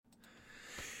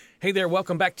Hey there,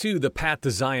 welcome back to the Path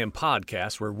to Zion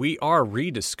podcast, where we are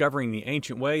rediscovering the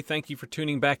ancient way. Thank you for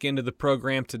tuning back into the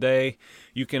program today.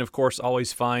 You can, of course,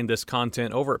 always find this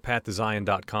content over at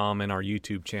pathtozion.com and our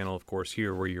YouTube channel, of course,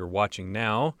 here where you're watching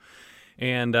now.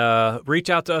 And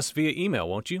reach out to us via email,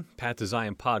 won't you?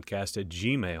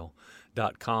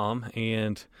 pathtoZionPodcast@gmail.com.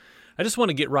 And I just want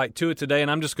to get right to it today, and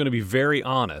I'm just going to be very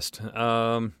honest.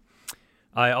 I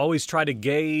always try to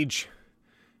gauge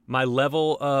my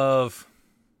level of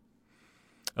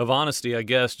honesty, I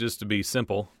guess, just to be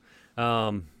simple,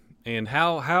 and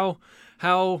how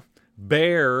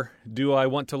bare do I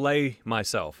want to lay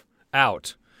myself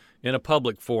out in a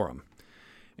public forum,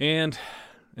 and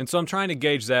so I'm trying to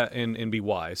gauge that and be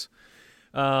wise.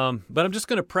 But I'm just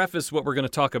going to preface what we're going to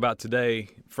talk about today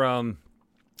from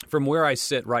where I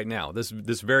sit right now, this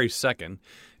very second.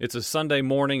 It's a Sunday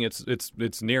morning.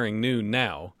 It's nearing noon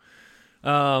now,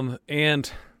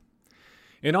 and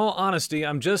in all honesty,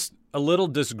 I'm just a little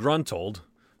disgruntled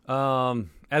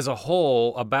as a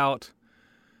whole about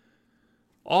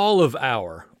all of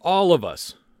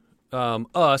us,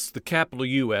 the capital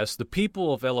U.S., the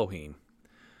people of Elohim,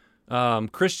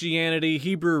 Christianity,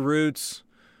 Hebrew roots,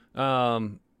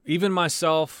 even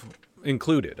myself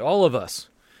included, all of us,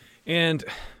 and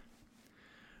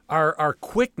our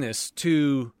quickness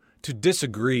to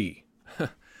disagree,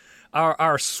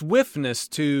 our swiftness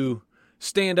to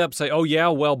stand up and say, oh yeah,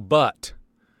 well, but.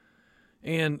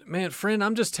 And man, friend,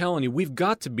 I'm just telling you, we've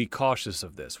got to be cautious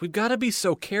of this. We've got to be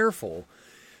so careful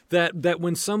that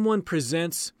when someone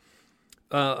presents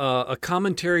a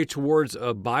commentary towards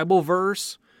a Bible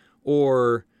verse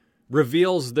or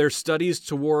reveals their studies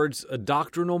towards a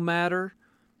doctrinal matter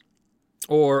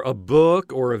or a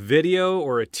book or a video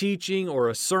or a teaching or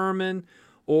a sermon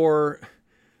or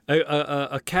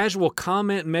a casual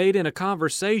comment made in a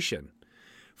conversation,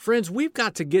 friends, we've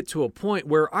got to get to a point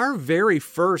where our very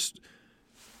first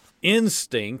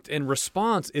instinct and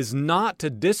response is not to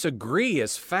disagree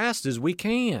as fast as we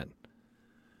can.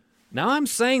 Now, I'm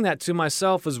saying that to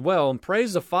myself as well, and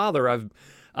praise the Father, I've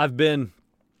been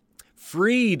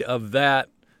freed of that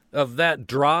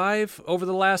drive over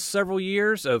the last several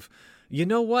years of, you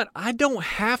know what, I don't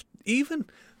have, even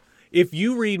if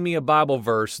you read me a Bible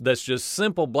verse that's just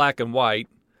simple black and white,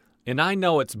 and I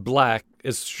know it's black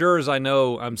as sure as I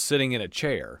know I'm sitting in a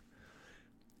chair,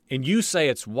 and you say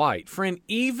it's white, friend,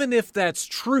 even if that's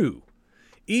true,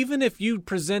 even if you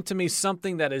present to me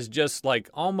something that is just like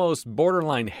almost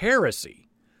borderline heresy,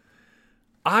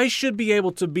 I should be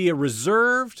able to be a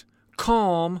reserved,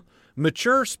 calm,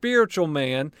 mature spiritual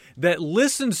man that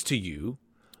listens to you,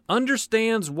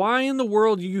 understands why in the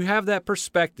world you have that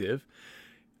perspective,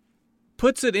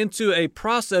 puts it into a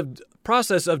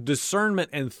process of discernment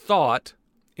and thought,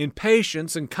 in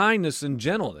patience and kindness and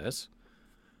gentleness,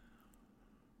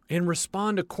 and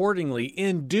respond accordingly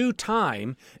in due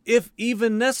time, if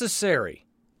even necessary.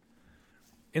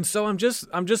 And so I'm just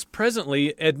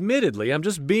presently, admittedly, I'm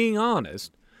just being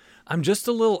honest, I'm just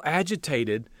a little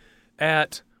agitated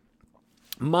at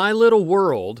my little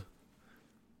world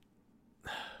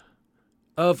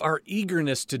of our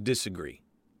eagerness to disagree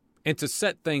and to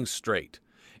set things straight.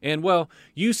 And well,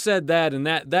 you said that, and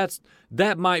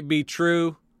that might be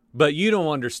true, but you don't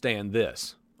understand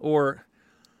this. Or,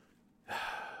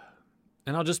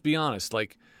 and I'll just be honest,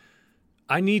 like,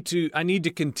 I need to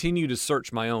continue to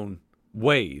search my own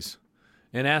ways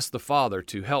and ask the Father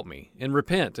to help me and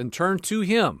repent and turn to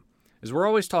Him, as we're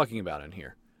always talking about in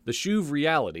here. The Shuv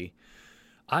reality,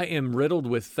 I am riddled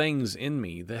with things in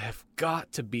me that have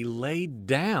got to be laid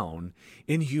down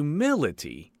in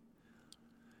humility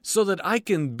so that I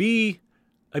can be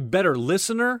a better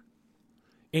listener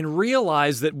and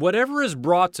realize that whatever is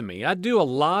brought to me, I do a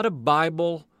lot of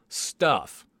Bible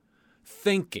stuff,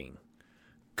 thinking,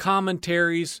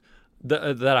 commentaries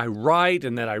that I write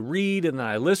and that I read and that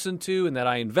I listen to and that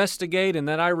I investigate and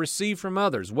that I receive from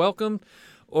others, welcome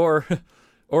or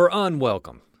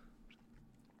unwelcome.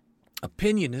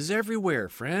 Opinion is everywhere,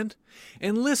 friend.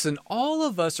 And listen, all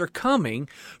of us are coming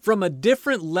from a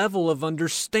different level of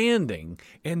understanding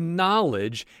and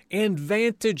knowledge and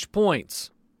vantage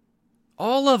points.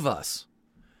 All of us.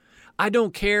 I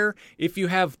don't care if you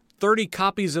have 30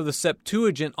 copies of the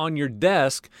Septuagint on your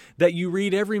desk that you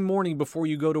read every morning before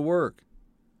you go to work.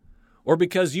 Or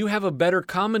because you have a better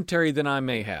commentary than I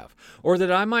may have. Or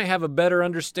that I might have a better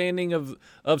understanding of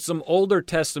some older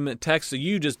Testament texts that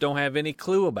you just don't have any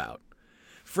clue about.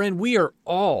 Friend, we are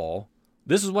all,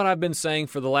 this is what I've been saying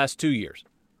for the last 2 years.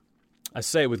 I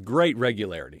say it with great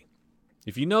regularity.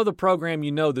 If you know the program,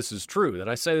 you know this is true, that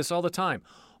I say this all the time.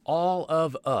 All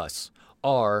of us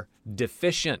are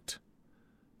deficient,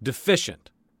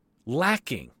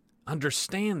 lacking.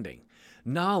 understanding,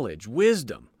 knowledge,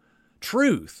 wisdom,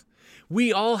 truth.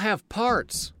 We all have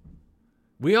parts.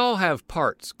 We all have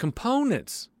parts,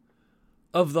 components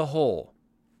of the whole.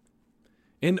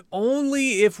 And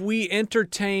only if we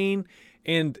entertain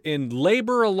and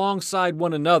labor alongside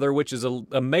one another, which is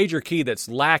a major key that's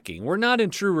lacking. We're not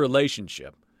in true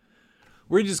relationship.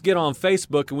 We just get on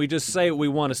Facebook and we just say what we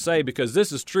want to say because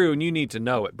this is true and you need to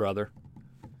know it, brother.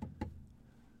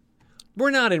 We're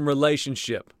not in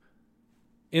relationship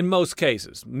in most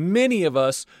cases. Many of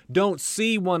us don't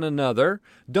see one another,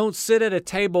 don't sit at a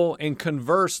table and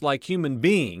converse like human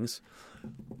beings.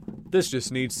 This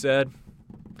just needs said.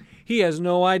 He has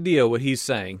no idea what he's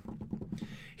saying.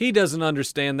 He doesn't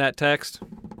understand that text.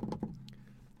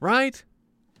 Right?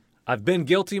 I've been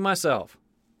guilty myself.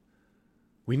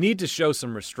 We need to show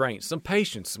some restraint, some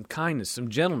patience, some kindness, some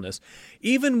gentleness,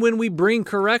 even when we bring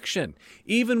correction,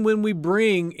 even when we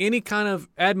bring any kind of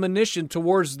admonition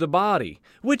towards the body,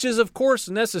 which is, of course,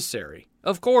 necessary.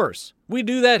 Of course. We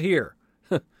do that here.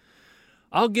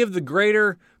 I'll give the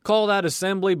greater called out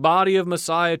assembly, body of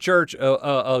Messiah church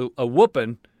a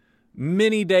whooping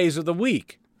many days of the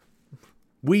week.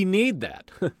 We need that.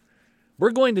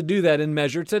 We're going to do that in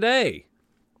measure today.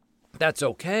 That's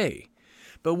okay.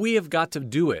 But we have got to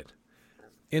do it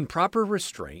in proper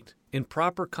restraint, in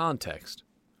proper context,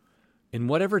 in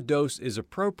whatever dose is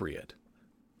appropriate,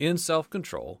 in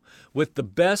self-control, with the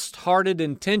best-hearted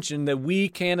intention that we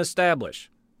can establish.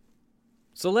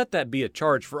 So let that be a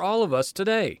charge for all of us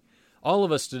today. All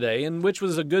of us today, and which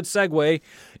was a good segue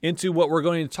into what we're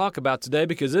going to talk about today,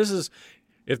 because this is,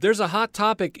 if there's a hot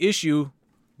topic issue,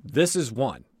 this is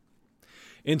one.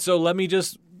 And so let me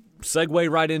just segue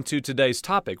right into today's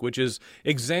topic, which is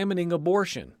examining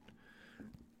abortion.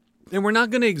 And we're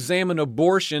not going to examine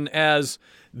abortion as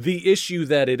the issue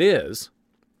that it is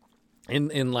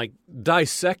and like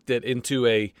dissect it into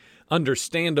a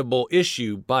understandable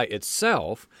issue by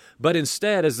itself, but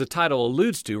instead, as the title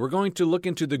alludes to, we're going to look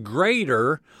into the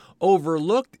greater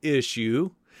overlooked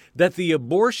issue that the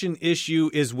abortion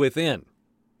issue is within.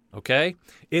 Okay?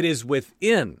 It is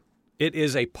within. It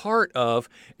is a part of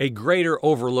a greater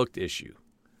overlooked issue.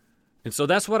 And so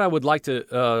that's what I would like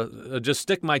to just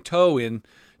stick my toe in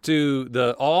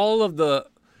to all of the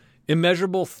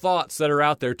immeasurable thoughts that are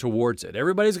out there towards it.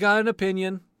 Everybody's got an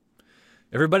opinion.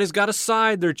 Everybody's got a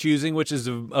side they're choosing, which is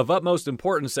of utmost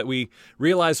importance that we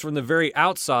realize from the very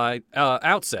outset.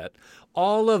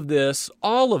 All of this,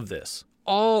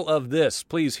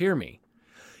 please hear me,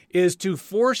 is to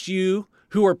force you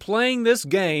who are playing this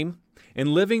game and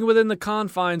living within the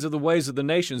confines of the ways of the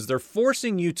nations. They're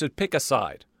forcing you to pick a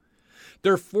side.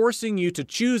 They're forcing you to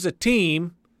choose a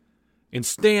team and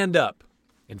stand up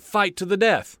and fight to the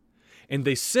death. And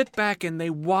they sit back and they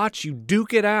watch you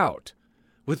duke it out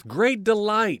with great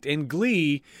delight and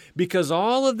glee, because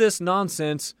all of this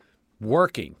nonsense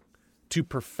working to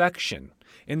perfection.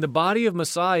 And the body of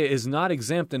Messiah is not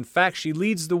exempt. In fact, she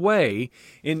leads the way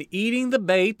in eating the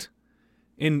bait,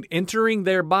 in entering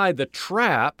thereby the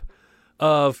trap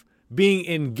of being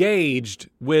engaged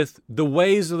with the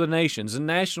ways of the nations and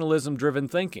nationalism-driven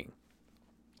thinking.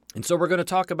 And so we're going to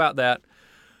talk about that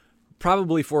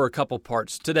probably for a couple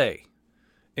parts today.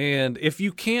 And if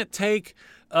you can't take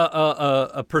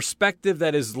a perspective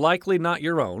that is likely not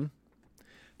your own,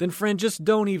 then friend, just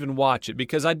don't even watch it,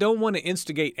 because I don't want to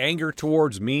instigate anger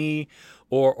towards me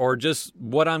or just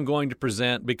what I'm going to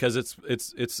present, because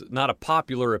it's not a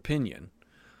popular opinion.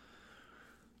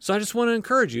 So I just want to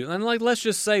encourage you, and let's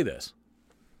just say this.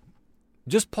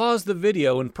 Just pause the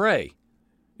video and pray.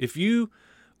 If you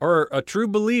are a true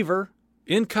believer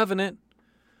in covenant,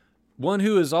 one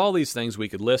who is all these things we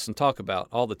could list and talk about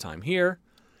all the time here,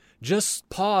 just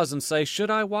pause and say,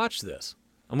 should I watch this?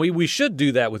 And we should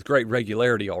do that with great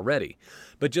regularity already.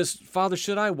 But just, Father,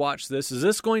 should I watch this? Is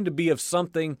this going to be of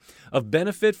something of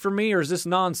benefit for me, or is this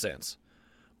nonsense?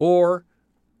 Or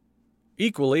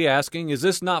equally asking, is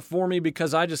this not for me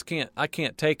because I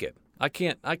can't take it. I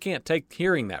can't take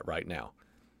hearing that right now.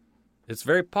 It's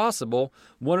very possible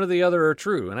one or the other are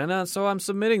true. And so I'm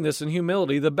submitting this in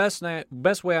humility the best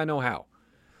way I know how.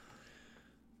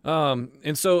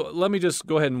 And so let me just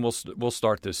go ahead and we'll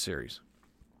start this series.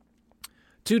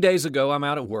 2 days ago, I'm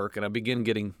out at work and I begin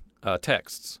getting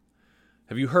texts.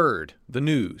 Have you heard the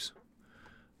news?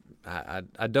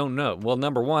 I don't know. Well,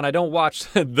 number one, I don't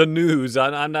watch the news.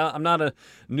 I'm not a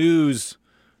news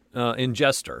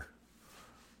ingester.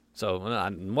 So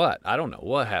what? I don't know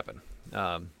what happened.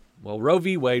 Well, Roe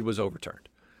v. Wade was overturned.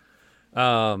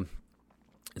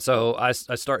 So I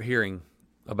start hearing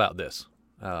about this.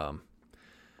 And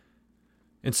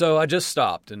so I just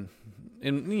stopped and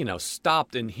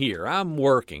stopped in here. I'm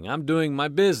working. I'm doing my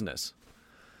business.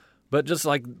 But just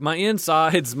like my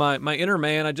insides, my inner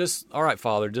man, all right,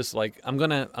 Father, just like I'm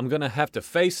gonna have to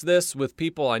face this with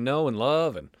people I know and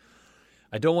love, and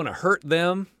I don't want to hurt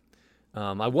them.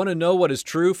 I want to know what is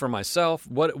true for myself.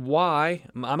 Why?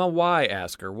 I'm a why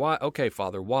asker. Why? Okay,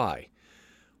 Father, why?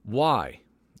 Why?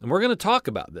 And we're going to talk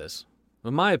about this,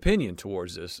 my opinion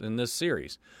towards this in this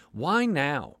series. Why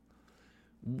now?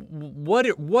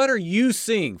 What are you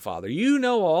seeing, Father? You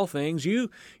know all things. You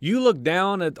look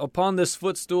down upon this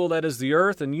footstool that is the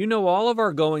earth, and you know all of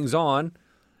our goings on,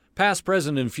 past,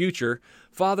 present, and future.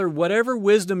 Father, whatever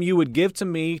wisdom you would give to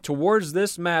me towards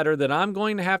this matter that I'm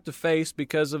going to have to face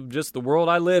because of just the world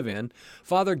I live in,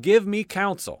 Father, give me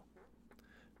counsel.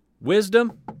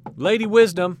 Wisdom, Lady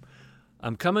Wisdom,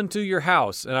 I'm coming to your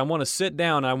house, and I want to sit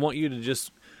down. I want you to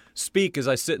just speak as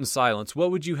I sit in silence.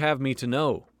 What would you have me to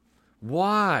know?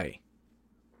 Why?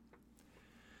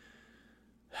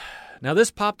 Now,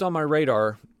 this popped on my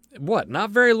radar,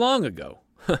 not very long ago.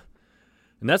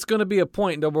 And that's going to be a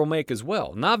point that we'll make as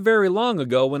well. Not very long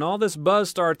ago, when all this buzz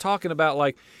started talking about,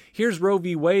 like, here's Roe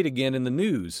v. Wade again in the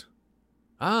news.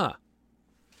 Why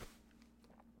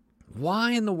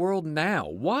in the world now?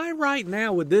 Why right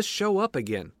now would this show up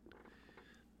again?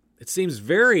 It seems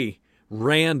very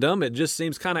random. It just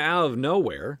seems kind of out of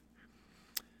nowhere.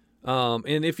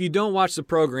 And if you don't watch the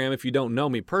program, if you don't know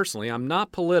me personally, I'm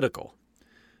not political.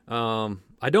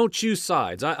 I don't choose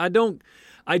sides. I don't,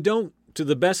 to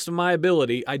the best of my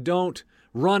ability, I don't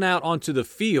run out onto the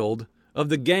field of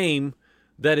the game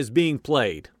that is being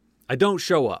played. I don't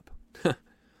show up.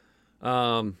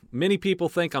 Many people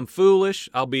think I'm foolish.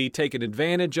 I'll be taken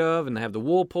advantage of and have the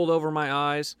wool pulled over my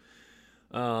eyes.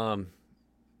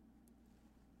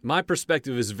 My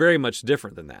perspective is very much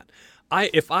different than that.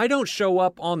 If I don't show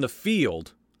up on the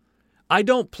field, I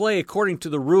don't play according to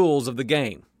the rules of the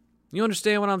game. You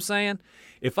understand what I'm saying?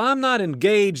 If I'm not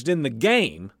engaged in the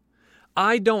game,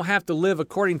 I don't have to live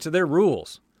according to their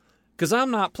rules, because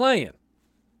I'm not playing.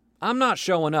 I'm not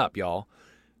showing up, y'all.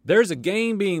 There's a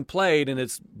game being played, and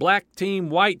it's black team,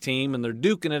 white team, and they're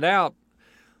duking it out.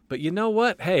 But you know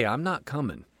what? Hey, I'm not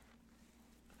coming.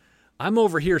 I'm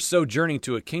over here sojourning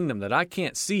to a kingdom that I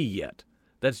can't see yet,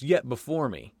 that's yet before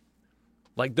me,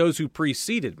 like those who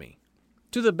preceded me,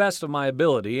 to the best of my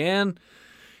ability. And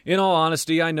in all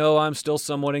honesty, I know I'm still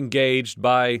somewhat engaged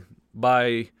by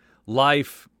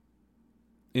life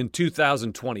in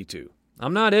 2022.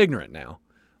 I'm not ignorant now.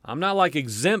 I'm not like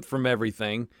exempt from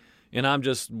everything, and I'm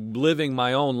just living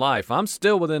my own life. I'm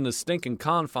still within the stinking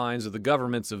confines of the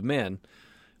governments of men.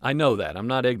 I know that. I'm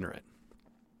not ignorant.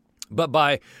 But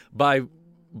by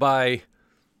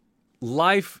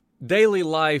life, daily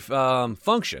life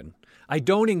function, I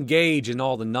don't engage in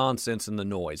all the nonsense and the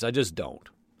noise. I just don't.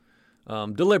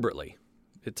 Deliberately.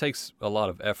 It takes a lot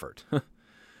of effort.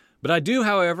 But I do,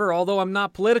 however, although I'm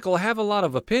not political, I have a lot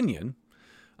of opinion.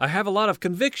 I have a lot of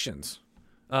convictions.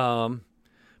 But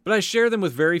I share them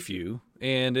with very few,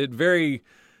 and it very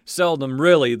seldom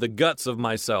really the guts of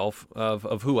myself,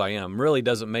 of who I am, really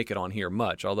doesn't make it on here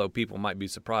much, although people might be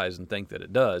surprised and think that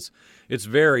it does. It's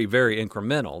very, very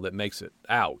incremental that makes it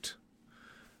out.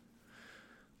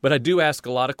 But I do ask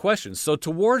a lot of questions. So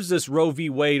towards this Roe v.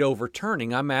 Wade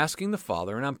overturning, I'm asking the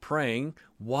Father and I'm praying,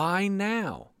 why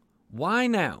now? Why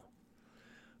now?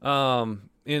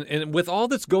 And with all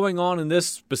that's going on in this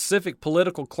specific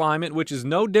political climate, which is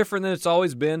no different than it's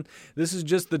always been, this is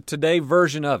just the today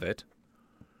version of it.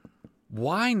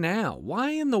 Why now? Why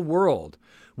in the world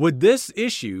would this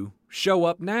issue show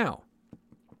up now?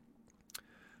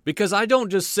 Because I don't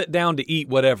just sit down to eat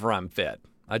whatever I'm fed.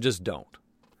 I just don't.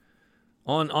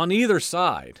 On either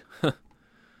side.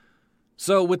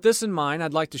 So with this in mind,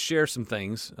 I'd like to share some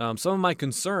things, some of my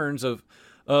concerns of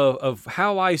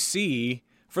how I see,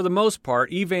 for the most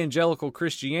part, evangelical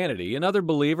Christianity and other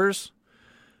believers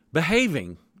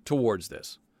behaving towards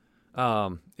this.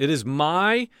 It is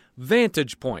my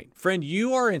vantage point. Friend,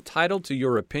 you are entitled to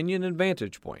your opinion and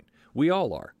vantage point. We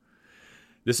all are.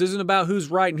 This isn't about who's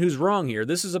right and who's wrong here.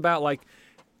 This is about, like,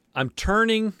 I'm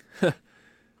turning...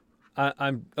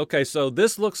 okay, so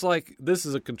this looks like this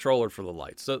is a controller for the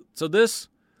lights. So this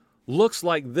looks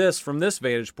like this from this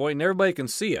vantage point, and everybody can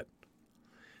see it.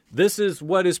 This is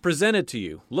what is presented to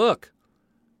you. Look.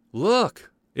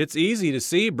 It's easy to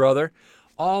see, brother.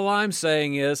 All I'm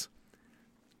saying is,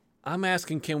 I'm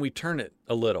asking, can we turn it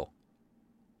a little?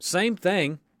 Same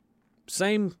thing,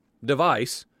 same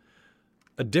device,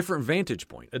 a different vantage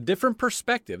point, a different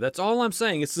perspective. That's all I'm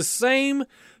saying. It's the same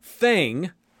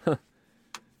thing.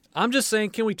 I'm just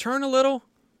saying, can we turn a little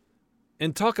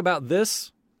and talk about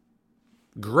this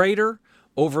greater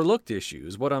overlooked issue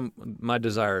is what my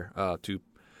desire to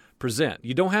present.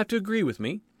 You don't have to agree with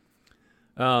me,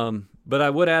 but I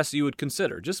would ask you would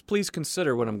consider. Just please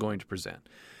consider what I'm going to present.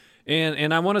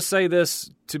 And I want to say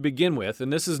this to begin with,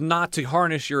 and this is not to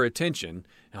harness your attention.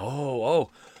 Oh,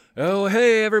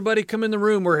 hey, everybody, come in the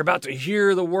room. We're about to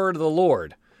hear the word of the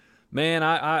Lord. Man,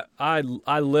 I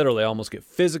literally almost get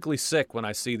physically sick when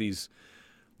I see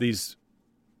these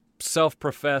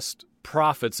self-professed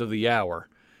prophets of the hour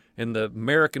and the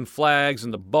American flags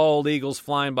and the bald eagles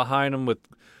flying behind them with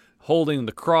holding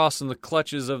the cross in the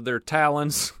clutches of their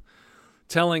talons,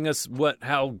 telling us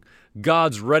how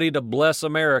God's ready to bless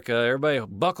America. Everybody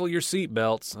buckle your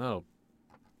seatbelts. Oh,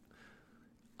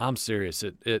 I'm serious.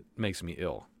 It makes me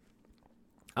ill.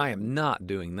 I am not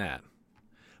doing that.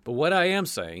 But what I am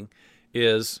saying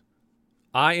is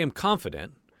I am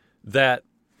confident that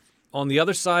on the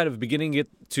other side of beginning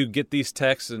to get these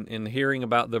texts and hearing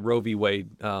about the Roe v. Wade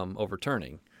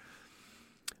overturning,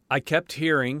 I kept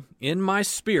hearing in my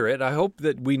spirit, I hope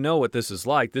that we know what this is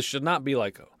like. This should not be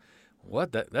like,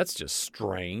 what? That's just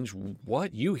strange.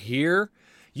 What? You hear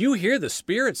the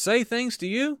Spirit say things to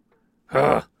you?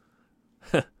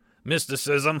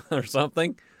 Mysticism or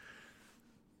something?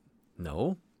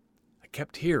 No. I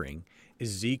kept hearing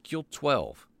Ezekiel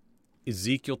 12.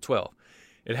 Ezekiel 12.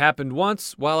 It happened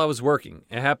once while I was working.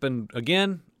 It happened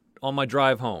again on my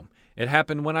drive home. It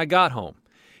happened when I got home.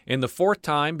 And the fourth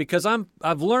time, because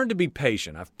I've learned to be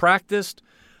patient. I've practiced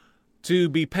to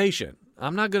be patient.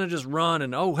 I'm not going to just run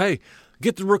and, oh, hey,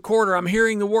 get the recorder. I'm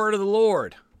hearing the word of the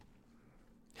Lord.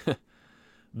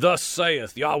 Thus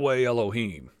saith Yahweh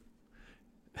Elohim.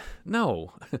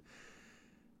 No.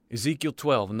 Ezekiel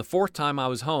 12. And the fourth time I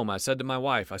was home, I said to my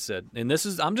wife, and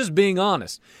I'm just being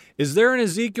honest. Is there an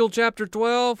Ezekiel chapter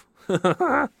 12?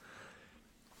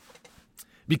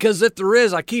 Because if there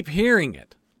is, I keep hearing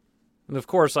it. And of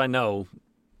course, I know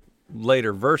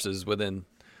later verses within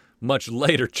much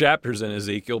later chapters in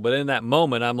Ezekiel, but in that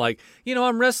moment, I'm like,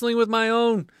 I'm wrestling with my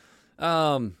own,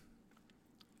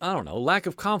 lack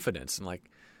of confidence. And like,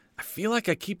 I feel like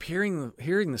I keep hearing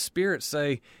the Spirit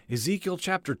say, Ezekiel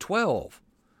chapter 12.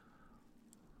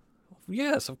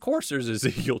 Yes, of course there's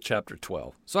Ezekiel chapter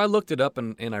 12. So I looked it up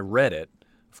and I read it,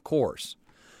 of course.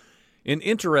 And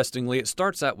interestingly, it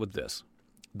starts out with this.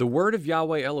 The word of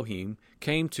Yahweh Elohim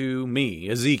came to me,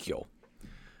 Ezekiel,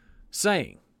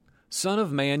 saying, Son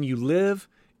of man, you live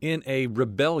in a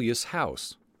rebellious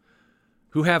house,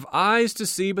 who have eyes to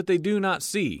see, but they do not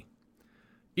see,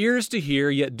 ears to hear,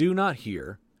 yet do not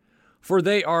hear, for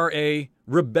they are a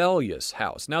rebellious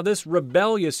house. Now, this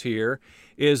rebellious here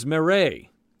is Mereh,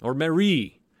 or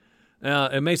Meri.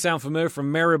 It may sound familiar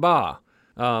from Meribah,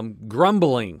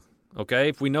 grumbling. Okay,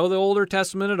 if we know the Older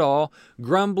Testament at all,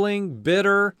 grumbling,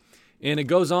 bitter, and it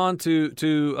goes on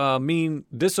to mean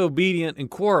disobedient and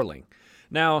quarreling.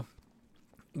 Now,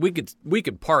 we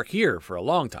could park here for a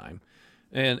long time,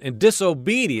 and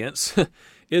disobedience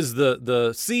is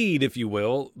the seed, if you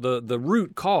will, the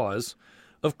root cause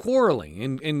of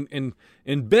quarreling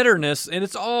and bitterness, and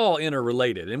it's all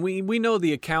interrelated. And we know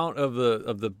the account of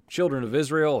the children of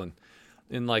Israel,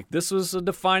 and like this was a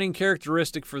defining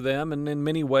characteristic for them, and in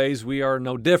many ways we are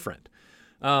no different.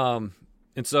 And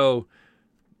so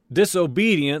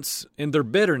disobedience and their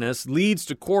bitterness leads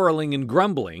to quarreling and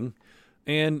grumbling.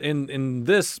 And in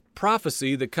this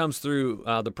prophecy that comes through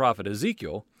the prophet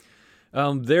Ezekiel,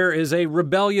 there is a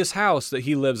rebellious house that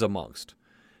he lives amongst.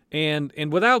 And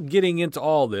without getting into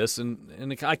all this,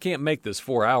 and I can't make this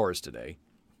 4 hours today,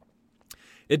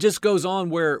 it just goes on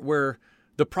where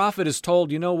the prophet is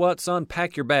told, you know what, son,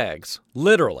 pack your bags.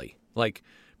 Literally, like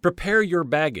prepare your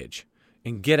baggage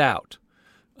and get out.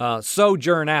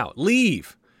 Sojourn out.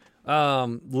 Leave.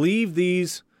 Leave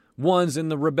these ones in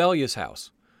the rebellious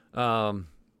house,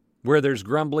 where there's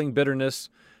grumbling, bitterness,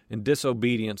 and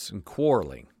disobedience and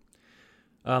quarreling.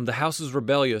 The house is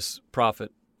rebellious,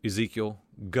 prophet Ezekiel.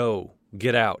 Go.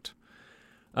 Get out.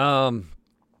 And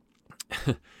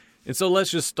so let's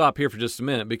just stop here for just a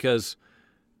minute, because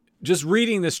just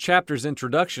reading this chapter's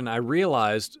introduction, I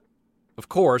realized, of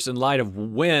course, in light of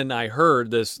when I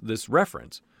heard this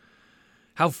reference,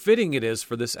 how fitting it is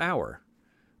for this hour.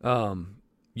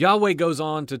 Yahweh goes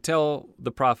on to tell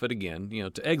the prophet again,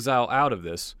 to exile out of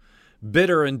this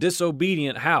bitter and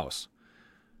disobedient house.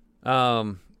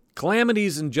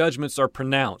 Calamities and judgments are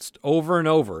pronounced over and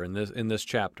over in this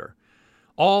chapter,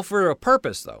 all for a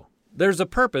purpose, though. There's a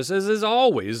purpose, as is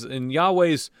always in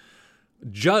Yahweh's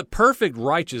perfect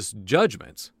righteous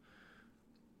judgments.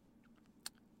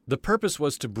 The purpose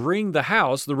was to bring the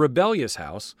house, the rebellious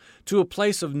house, to a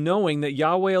place of knowing that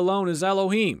Yahweh alone is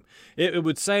Elohim. It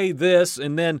would say this,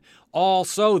 and then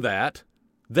also that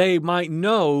they might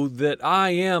know that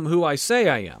I am who I say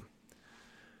I am.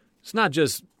 It's not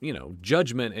just,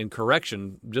 judgment and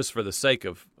correction just for the sake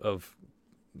of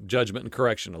judgment and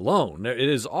correction alone. It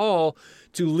is all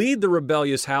to lead the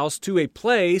rebellious house to a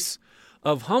place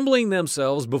of humbling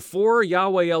themselves before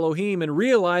Yahweh Elohim and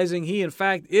realizing he in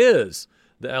fact is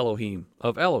the Elohim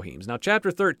of Elohims. Now,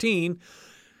 chapter 13,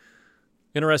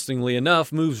 interestingly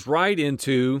enough, moves right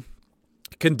into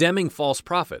condemning false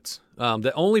prophets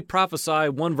that only prophesy,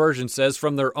 one version says,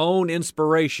 from their own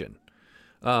inspiration,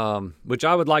 which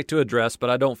I would like to address, but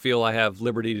I don't feel I have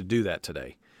liberty to do that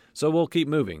today. So we'll keep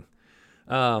moving.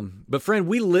 But friend,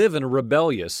 we live in a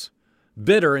rebellious,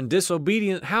 bitter, and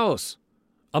disobedient house.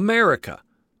 America,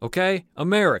 okay?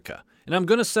 America. And I'm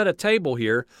going to set a table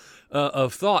here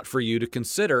of thought for you to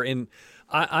consider, and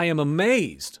I am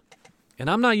amazed. And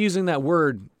I'm not using that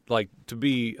word like to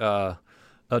be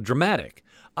dramatic.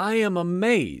 I am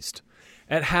amazed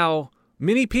at how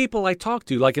many people I talk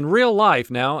to, like in real life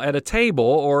now, at a table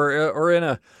or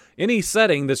in any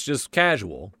setting that's just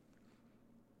casual,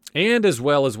 and as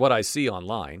well as what I see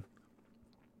online,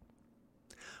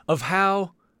 of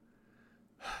how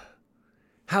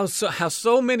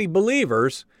so many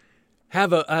believers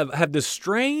have this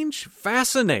strange,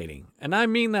 fascinating, and I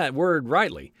mean that word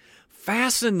rightly,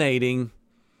 fascinating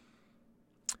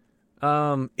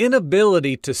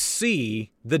inability to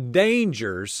see the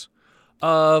dangers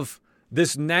of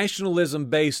this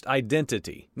nationalism-based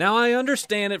identity. Now, I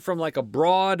understand it from like a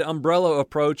broad umbrella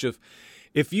approach of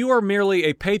if you are merely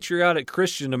a patriotic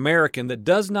Christian American that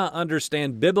does not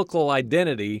understand biblical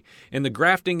identity and the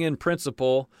grafting in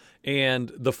principle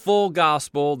and the full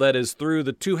gospel that is through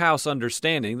the two-house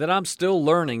understanding that I'm still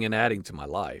learning and adding to my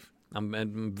life. I'm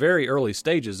in very early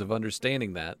stages of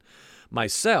understanding that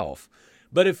myself.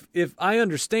 But if I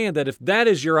understand that if that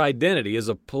is your identity as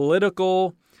a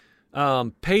political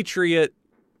patriot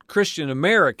Christian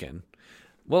American,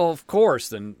 well, of course,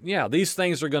 then, yeah, these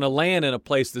things are going to land in a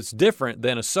place that's different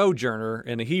than a sojourner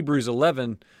and a Hebrews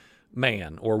 11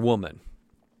 man or woman.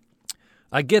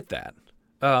 I get that.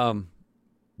 So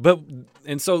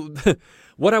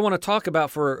what I want to talk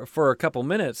about for a couple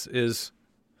minutes is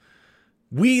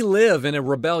we live in a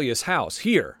rebellious house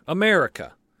here,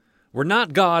 America. We're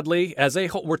not godly as a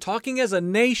whole. We're talking as a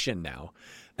nation now.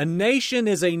 A nation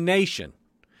is a nation.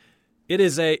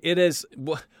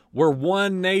 We're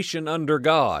one nation under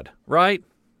God, right?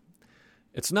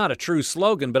 It's not a true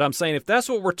slogan, but I'm saying if that's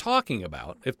what we're talking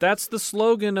about, if that's the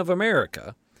slogan of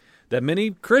America that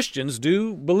many Christians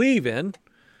do believe in,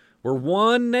 we're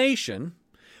one nation.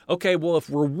 Okay, well, if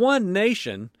we're one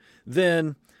nation,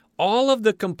 then all of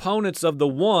the components of the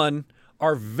one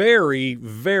are very,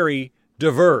 very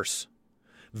diverse,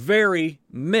 very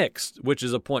mixed, which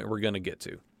is a point we're going to get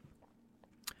to.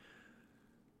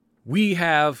 We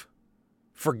have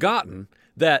forgotten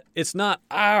that it's not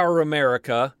our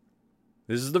America.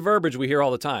 This is the verbiage we hear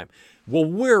all the time. Well,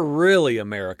 we're really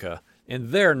America, and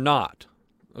they're not.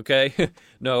 Okay?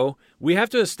 No, we have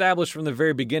to establish from the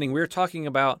very beginning, we're talking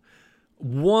about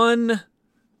one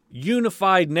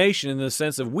unified nation in the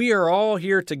sense of we are all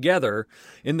here together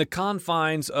in the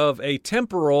confines of a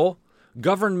temporal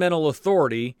governmental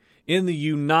authority in the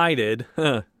United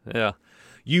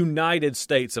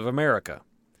States of America.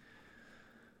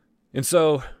 And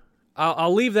so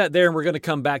I'll leave that there, and we're going to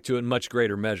come back to it in much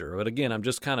greater measure. But again, I'm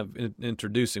just kind of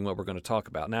introducing what we're going to talk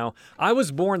about. Now, I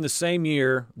was born the same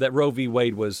year that Roe v.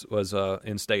 Wade was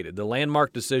instated. The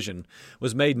landmark decision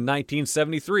was made in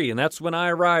 1973, and that's when I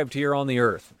arrived here on the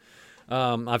earth.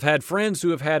 I've had friends who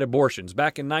have had abortions.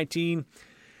 Back in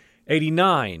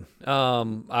 1989,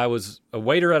 I was a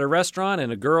waiter at a restaurant,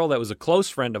 and a girl that was a close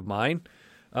friend of mine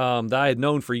that I had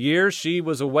known for years, she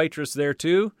was a waitress there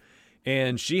too.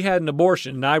 And she had an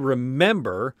abortion, and I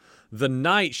remember the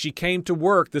night she came to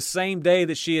work the same day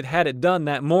that she had had it done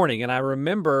that morning, and I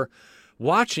remember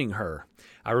watching her.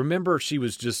 I remember she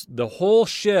was just, the whole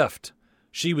shift,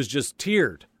 she was just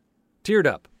teared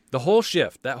up, the whole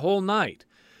shift, that whole night.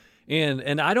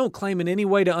 And I don't claim in any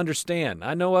way to understand.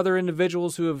 I know other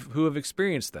individuals who have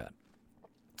experienced that.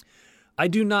 I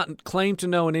do not claim to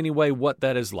know in any way what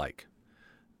that is like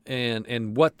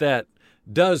and what that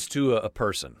does to a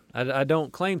person. I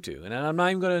don't claim to, and I'm not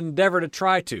even going to endeavor to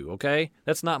try to, okay?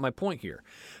 That's not my point here.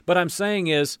 But I'm saying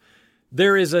is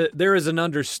there is an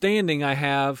understanding I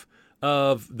have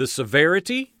of the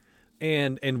severity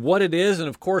and what it is, and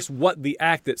of course what the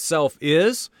act itself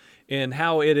is, and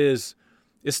how it is.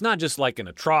 It's not just like an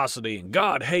atrocity and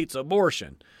God hates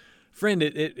abortion. Friend,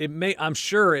 I'm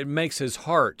sure it makes his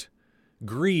heart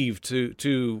grieve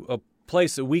to a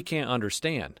place that we can't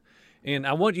understand. And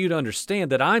I want you to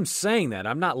understand that I'm saying that.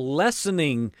 I'm not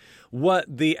lessening what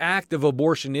the act of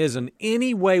abortion is in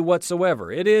any way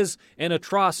whatsoever. It is an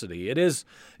atrocity. It is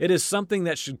something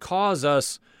that should cause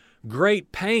us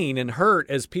great pain and hurt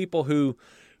as people who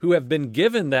have been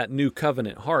given that new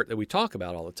covenant heart that we talk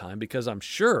about all the time, because I'm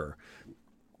sure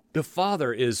the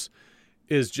Father is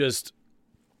just,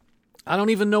 I don't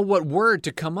even know what word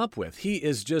to come up with. He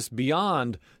is just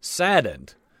beyond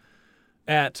saddened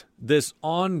at this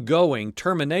ongoing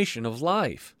termination of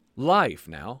life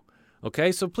now.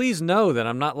 Okay, so please know that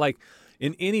I'm not like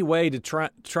in any way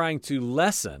trying to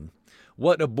lessen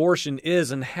what abortion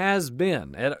is and has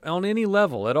been on any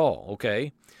level at all.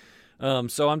 Okay,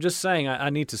 so I'm just saying I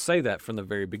need to say that from the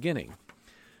very beginning.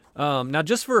 Now,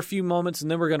 just for a few moments, and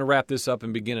then we're going to wrap this up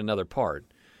and begin another part,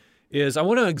 is I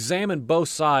want to examine both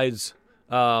sides.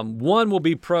 One will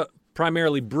be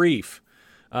primarily brief,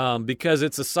 because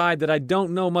it's a side that I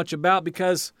don't know much about,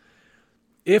 because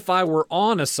if I were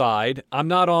on a side, I'm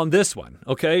not on this one,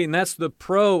 okay? And that's the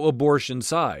pro-abortion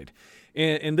side.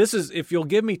 And this is, if you'll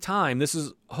give me time, this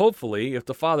is hopefully, if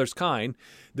the Father's kind,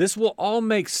 this will all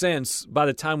make sense by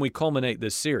the time we culminate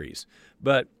this series.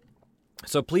 But,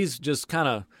 so please just kind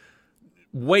of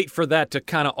wait for that to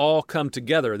kind of all come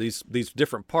together, these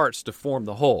different parts to form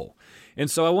the whole. And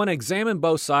so I want to examine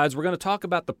both sides. We're going to talk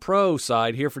about the pro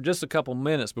side here for just a couple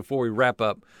minutes before we wrap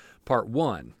up part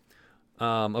one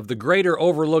of the greater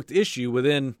overlooked issue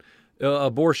within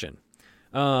abortion.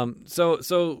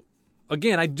 So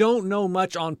again, I don't know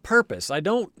much on purpose. I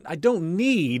don't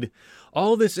need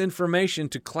all this information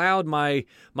to cloud my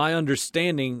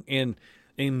understanding and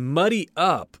muddy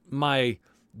up my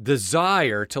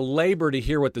desire to labor to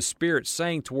hear what the Spirit's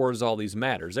saying towards all these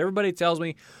matters. Everybody tells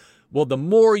me, well, the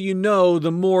more you know,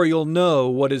 the more you'll know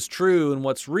what is true and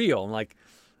what's real. I'm like,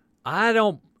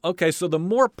 okay, so the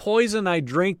more poison I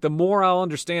drink, the more I'll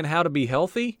understand how to be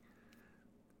healthy?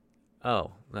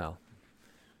 Oh, no.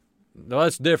 No,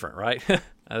 that's different, right?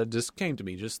 It just came to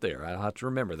me just there. I'll have to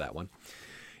remember that one.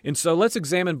 And so let's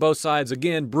examine both sides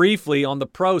again briefly on the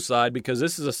pro side, because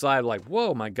this is a side like,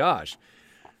 whoa, my gosh.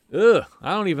 I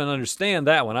don't even understand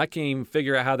that one. I can't even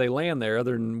figure out how they land there,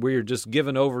 other than we're just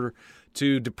given over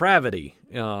to depravity,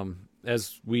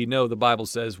 as we know the Bible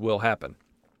says will happen.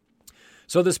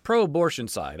 So this pro-abortion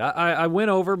side, I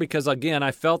went over because, again,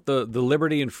 I felt the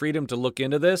liberty and freedom to look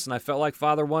into this, and I felt like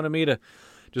Father wanted me to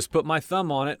just put my thumb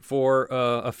on it for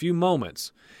a few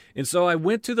moments. And so I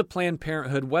went to the Planned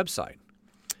Parenthood website,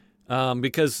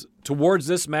 because towards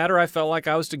this matter, I felt like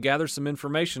I was to gather some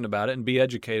information about it and be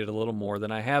educated a little more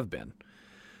than I have been.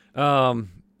 And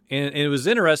it was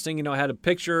interesting, I had a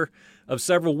picture of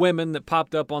several women that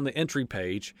popped up on the entry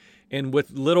page, and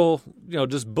with little,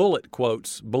 just bullet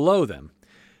quotes below them.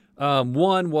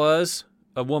 One was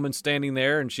a woman standing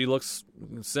there, and she looks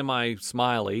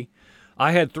semi-smiley.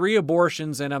 I had 3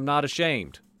 abortions, and I'm not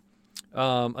ashamed.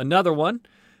 Another one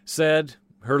said,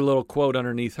 her little quote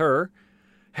underneath her,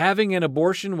 having an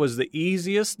abortion was the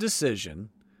easiest decision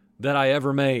that I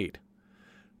ever made.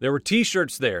 There were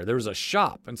T-shirts there. There was a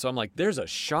shop. And so I'm like, there's a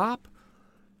shop?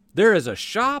 There is a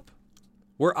shop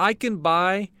where I can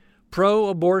buy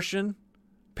pro-abortion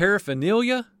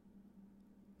paraphernalia?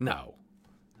 No.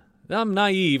 I'm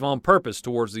naive on purpose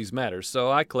towards these matters.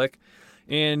 So I click,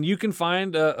 and you can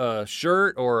find a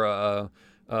shirt or a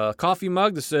coffee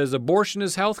mug that says abortion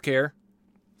is healthcare.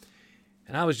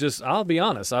 And I'll be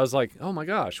honest, I was like, oh my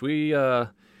gosh, we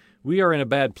are in a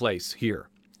bad place here.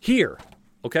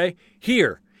 Okay?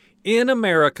 Here, in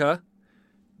America,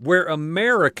 where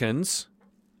Americans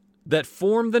that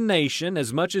form the nation,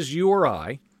 as much as you or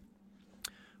I,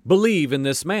 believe in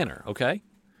this manner, okay?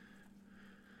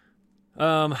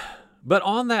 But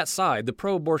on that side, the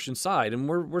pro-abortion side, and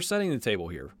we're setting the table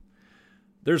here,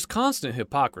 there's constant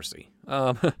hypocrisy,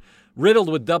 riddled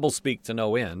with doublespeak to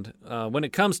no end. When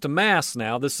it comes to mass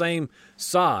now, the same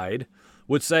side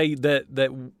would say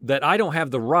that I don't have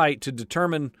the right to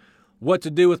determine what to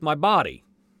do with my body,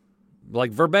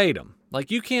 like verbatim. Like,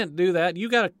 you can't do that. You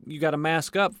gotta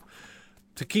mask up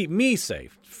to keep me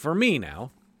safe. For me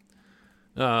now,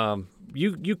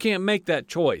 you can't make that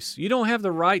choice. You don't have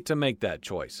the right to make that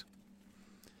choice.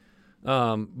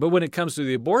 But when it comes to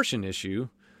the abortion issue,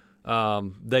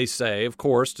 they say, of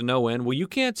course, to no end, well, you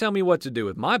can't tell me what to do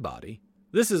with my body.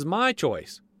 This is my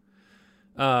choice.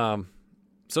 So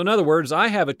in other words, I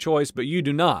have a choice, but you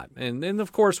do not. And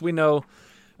of course, we know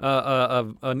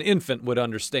an infant would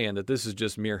understand that this is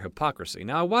just mere hypocrisy.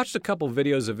 Now, I watched a couple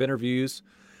videos of interviews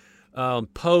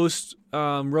post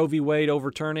Roe v. Wade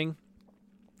overturning,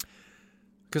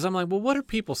 because I'm like, well, what are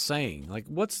people saying? Like,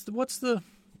 what's the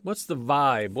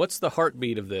vibe? What's the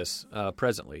heartbeat of this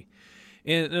presently?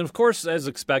 And of course, as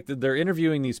expected, they're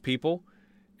interviewing these people,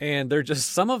 and they're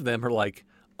just, some of them are like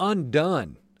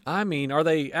undone. I mean, are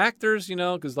they actors,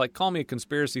 because like call me a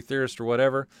conspiracy theorist or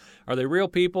whatever. Are they real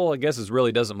people? I guess it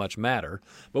really doesn't much matter.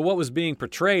 But what was being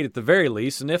portrayed at the very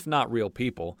least, and if not real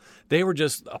people, they were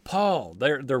just appalled.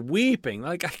 They're weeping.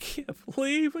 Like, I can't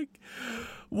believe, like,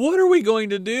 what are we going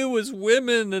to do as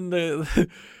women? And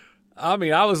I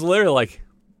mean, I was literally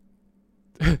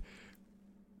like,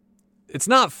 it's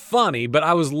not funny, but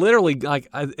I was literally like,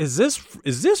 is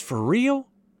this for real?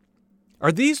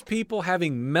 Are these people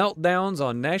having meltdowns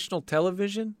on national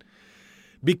television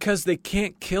because they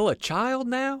can't kill a child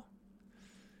now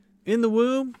in the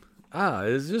womb?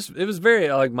 It was very,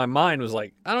 like, my mind was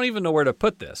like, I don't even know where to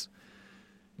put this.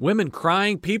 Women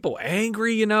crying, people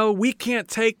angry, we can't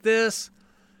take this.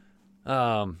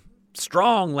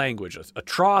 Strong language,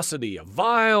 atrocity, a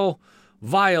vile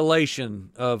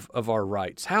violation of our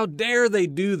rights. How dare they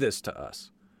do this to us?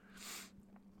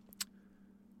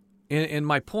 And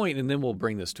my point, and then we'll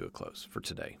bring this to a close for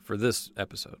today, for this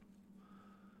episode.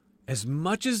 As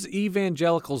much as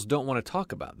evangelicals don't want to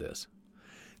talk about this,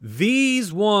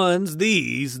 those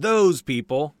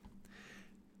people,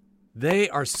 they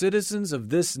are citizens of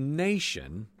this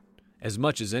nation as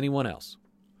much as anyone else.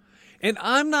 And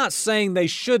I'm not saying they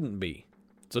shouldn't be.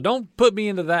 So don't put me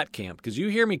into that camp, because you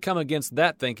hear me come against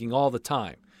that thinking all the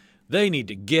time. They need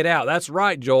to get out. That's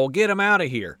right, Joel. Get them out of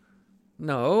here.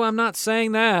 No, I'm not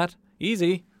saying that.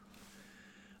 Easy.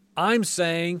 I'm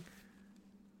saying,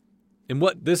 and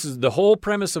what this is the whole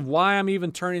premise of why I'm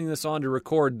even turning this on to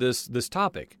record this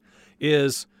topic,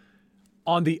 is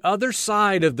on the other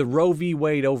side of the Roe v.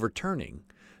 Wade overturning,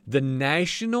 the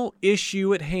national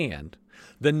issue at hand,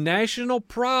 the national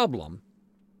problem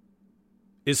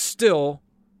is still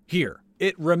here.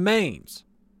 It remains.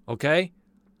 Okay?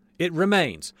 It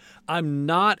remains. I'm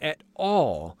not at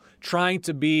all trying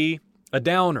to be a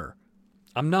downer.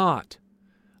 I'm not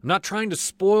trying to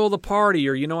spoil the party,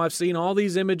 or, I've seen all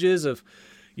these images of,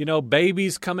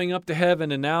 babies coming up to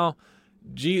heaven, and now,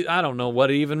 I don't know what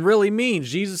it even really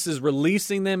means. Jesus is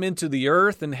releasing them into the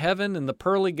earth and heaven and the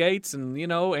pearly gates, and,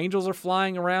 angels are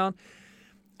flying around.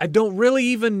 I don't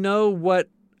really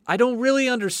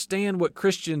understand what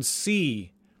Christians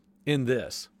see in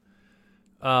this,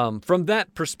 from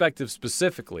that perspective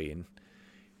specifically.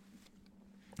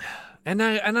 And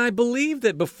I believe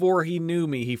that before he knew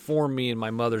me, he formed me in my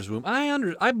mother's womb.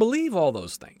 I believe all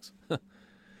those things.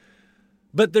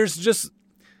 But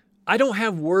I don't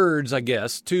have words, I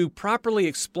guess, to properly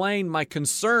explain my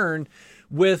concern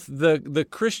with the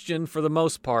Christian, for the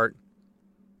most part,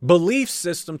 belief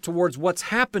system towards what's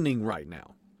happening right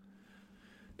now.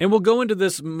 And we'll go into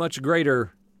this much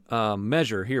greater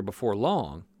measure here before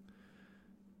long.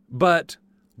 But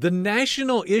the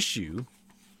national issue,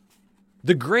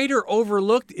 the greater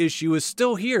overlooked issue, is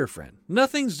still here, friend.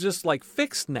 Nothing's just like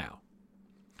fixed now.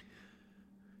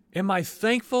 Am I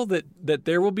thankful that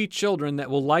there will be children that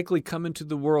will likely come into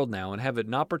the world now and have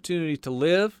an opportunity to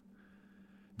live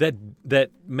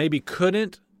that maybe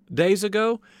couldn't days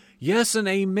ago? Yes and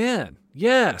amen.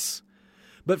 Yes.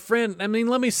 But friend,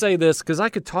 let me say this, because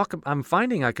I'm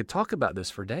finding I could talk about this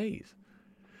for days.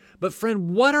 But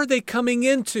friend, what are they coming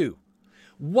into?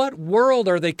 What world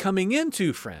are they coming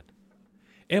into, friend?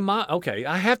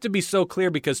 I have to be so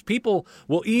clear, because people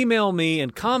will email me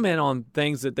and comment on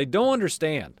things that they don't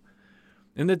understand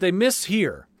and that they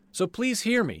mishear. So please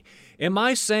hear me. Am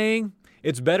I saying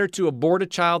it's better to abort a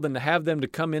child than to have them to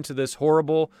come into this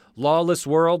horrible, lawless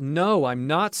world? No, I'm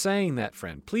not saying that,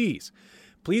 friend. Please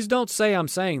don't say I'm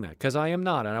saying that, because I am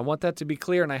not. And I want that to be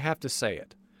clear, and I have to say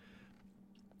it.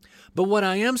 But what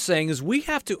I am saying is we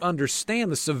have to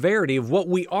understand the severity of what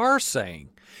we are saying.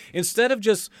 Instead of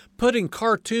just putting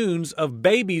cartoons of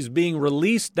babies being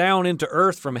released down into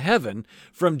earth from heaven,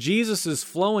 from Jesus'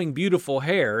 flowing beautiful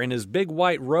hair and his big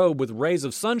white robe with rays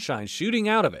of sunshine shooting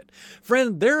out of it.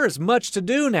 Friend, there is much to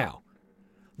do now.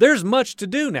 There's much to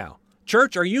do now.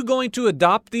 Church, are you going to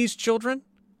adopt these children?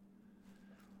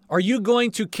 Are you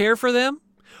going to care for them?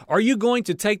 Are you going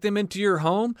to take them into your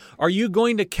home? Are you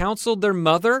going to counsel their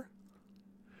mother,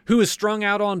 who is strung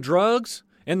out on drugs,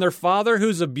 and their father,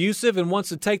 who's abusive and wants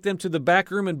to take them to the back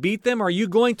room and beat them? Are you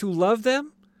going to love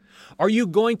them? Are you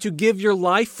going to give your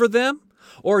life for them?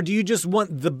 Or do you just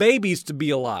want the babies to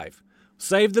be alive?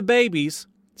 Save the babies.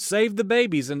 Save the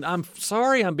babies. And I'm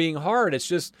sorry I'm being hard. It's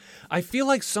just, I feel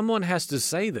like someone has to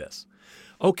say this.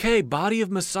 Okay, body of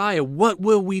Messiah, what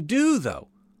will we do though?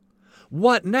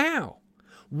 What now?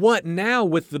 What now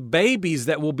with the babies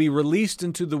that will be released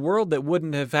into the world that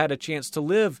wouldn't have had a chance to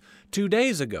live 2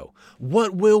 days ago?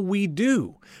 What will we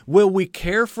do? Will we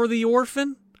care for the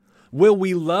orphan? Will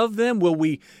we love them? Will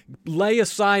we lay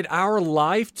aside our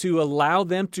life to allow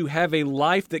them to have a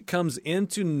life that comes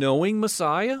into knowing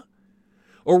Messiah?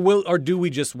 Or do we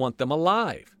just want them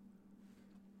alive?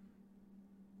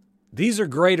 These are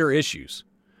greater issues.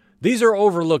 These are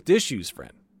overlooked issues,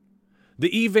 friend.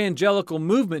 The evangelical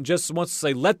movement just wants to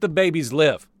say, let the babies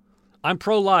live. I'm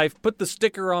pro-life. Put the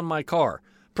sticker on my car.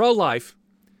 Pro-life.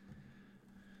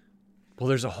 Well,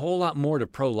 there's a whole lot more to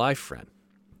pro-life, friend,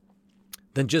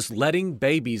 than just letting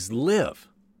babies live.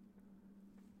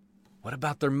 What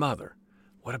about their mother?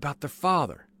 What about their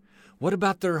father? What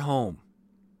about their home?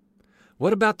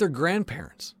 What about their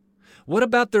grandparents? What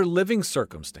about their living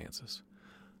circumstances?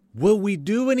 Will we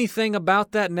do anything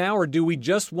about that now, or do we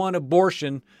just want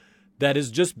abortion that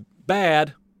is just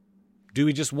bad? Do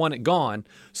we just want it gone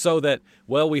so that,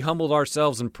 well, we humbled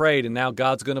ourselves and prayed and now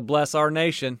God's going to bless our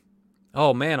nation?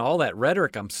 Oh man, all that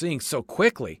rhetoric I'm seeing so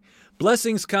quickly.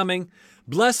 Blessings coming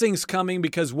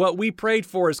because what we prayed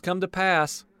for has come to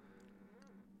pass.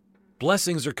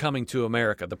 Blessings are coming to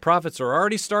America. The prophets are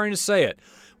already starting to say it.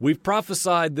 We've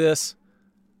prophesied this.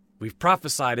 We've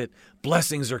prophesied it.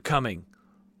 Blessings are coming.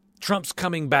 Trump's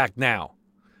coming back now.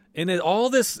 And all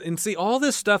this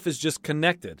stuff is just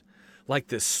connected like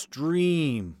this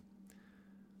stream.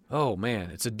 Oh man,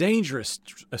 it's a dangerous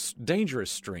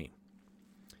stream.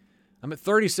 I'm at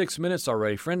 36 minutes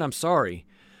already, friend. I'm sorry.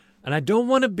 And I don't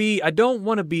want to be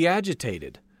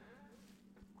agitated.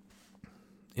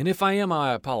 And if I am,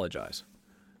 I apologize.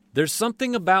 There's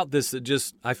something about this that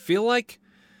just, I feel like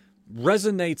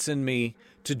resonates in me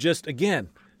to just, again,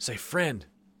 say, friend,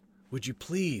 would you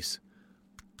please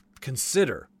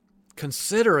consider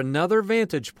another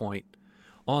vantage point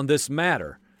on this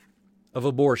matter of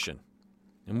abortion.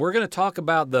 And we're going to talk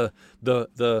about the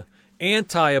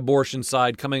anti-abortion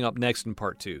side coming up next in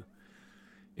part 2.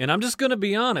 And I'm just going to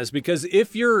be honest, because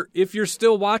if you're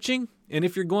still watching, and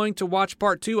if you're going to watch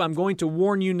part 2, I'm going to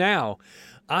warn you now.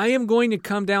 I am going to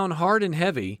come down hard and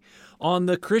heavy on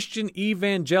the Christian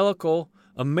evangelical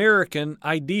American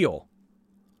ideal.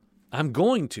 I'm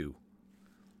going to.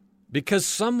 Because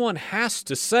someone has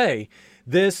to say,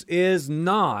 this is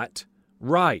not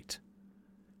right.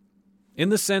 In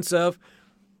the sense of,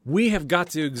 we have got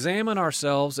to examine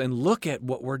ourselves and look at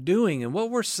what we're doing and what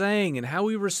we're saying and how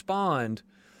we respond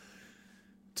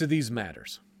to these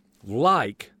matters,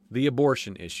 like the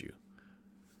abortion issue.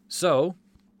 So,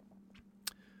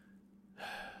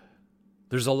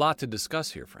 there's a lot to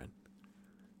discuss here, friend.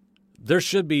 There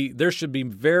should be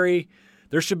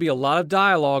a lot of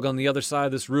dialogue on the other side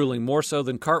of this ruling, more so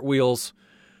than cartwheels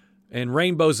and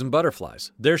rainbows and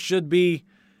butterflies. There should be,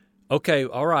 okay,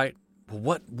 all right,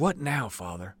 what now,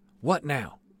 Father? What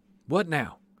now? What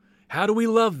now? How do we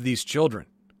love these children?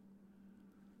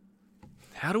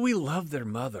 How do we love their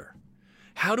mother?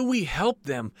 How do we help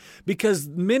them? Because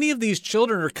many of these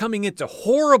children are coming into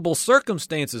horrible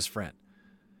circumstances, friend.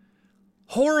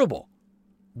 Horrible.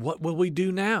 What will we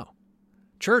do now?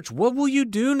 Church, what will you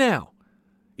do now?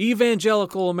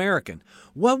 Evangelical American,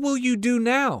 what will you do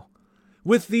now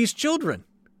with these children?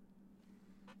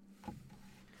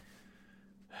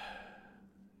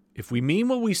 If we mean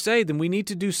what we say, then we need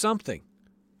to do something.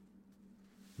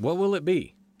 What will it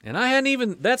be? And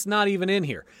that's not even in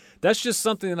here. That's just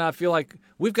something that I feel like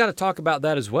we've got to talk about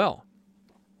that as well.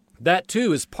 That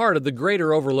too is part of the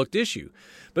greater overlooked issue.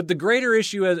 But the greater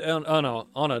issue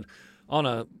on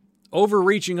a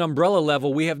overreaching umbrella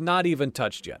level, we have not even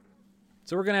touched yet.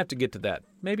 So we're going to have to get to that.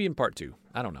 Maybe in part 2.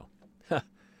 I don't know.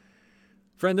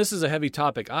 Friend, this is a heavy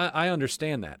topic. I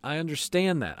understand that. I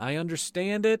understand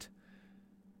it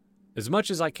as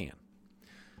much as I can.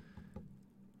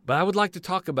 But I would like to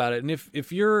talk about it. And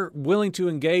if you're willing to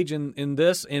engage in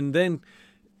this and then,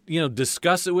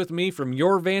 discuss it with me from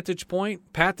your vantage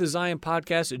point,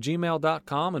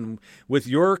 pathtozionpodcast@gmail.com, and with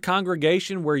your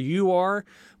congregation where you are,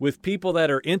 with people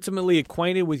that are intimately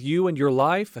acquainted with you and your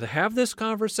life, to have this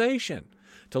conversation,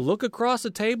 to look across the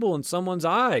table in someone's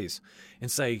eyes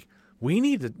and say, we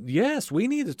need to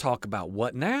talk about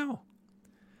what now?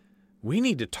 We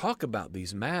need to talk about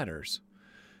these matters,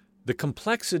 the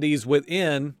complexities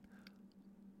within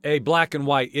a black and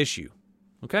white issue.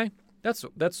 Okay? That's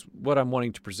what I'm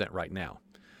wanting to present right now.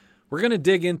 We're going to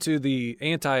dig into the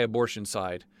anti-abortion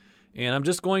side, and I'm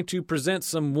just going to present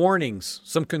some warnings,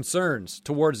 some concerns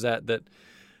towards that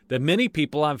many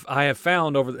people I have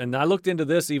found and I looked into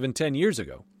this even 10 years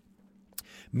ago.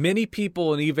 Many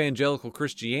people in evangelical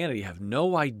Christianity have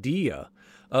no idea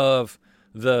of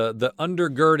the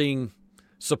undergirding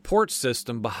support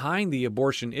system behind the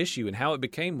abortion issue and how it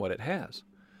became what it has.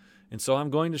 And so I'm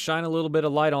going to shine a little bit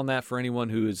of light on that for anyone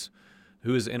who is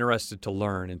interested to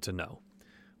learn and to know.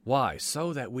 Why?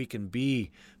 So that we can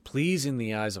be pleasing in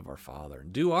the eyes of our Father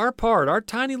and do our part, our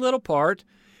tiny little part,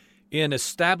 in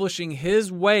establishing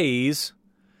His ways,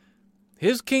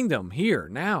 His kingdom here,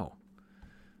 now,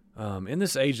 in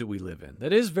this age that we live in.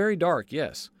 That is very dark,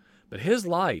 yes, but His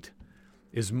light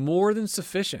is more than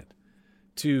sufficient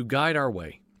to guide our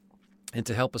way and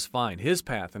to help us find His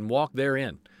path and walk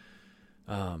therein.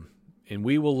 And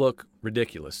we will look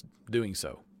ridiculous doing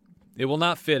so. It will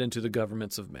not fit into the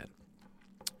governments of men.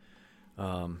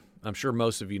 I'm sure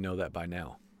most of you know that by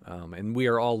now. And we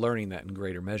are all learning that in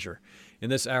greater measure in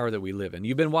this hour that we live in.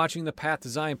 You've been watching the Path to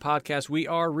Zion podcast. We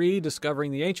are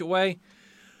rediscovering the ancient way.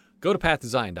 Go to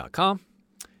pathtozion.com,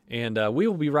 and we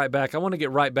will be right back. I want to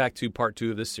get right back to part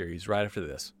 2 of this series right after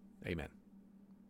this. Amen.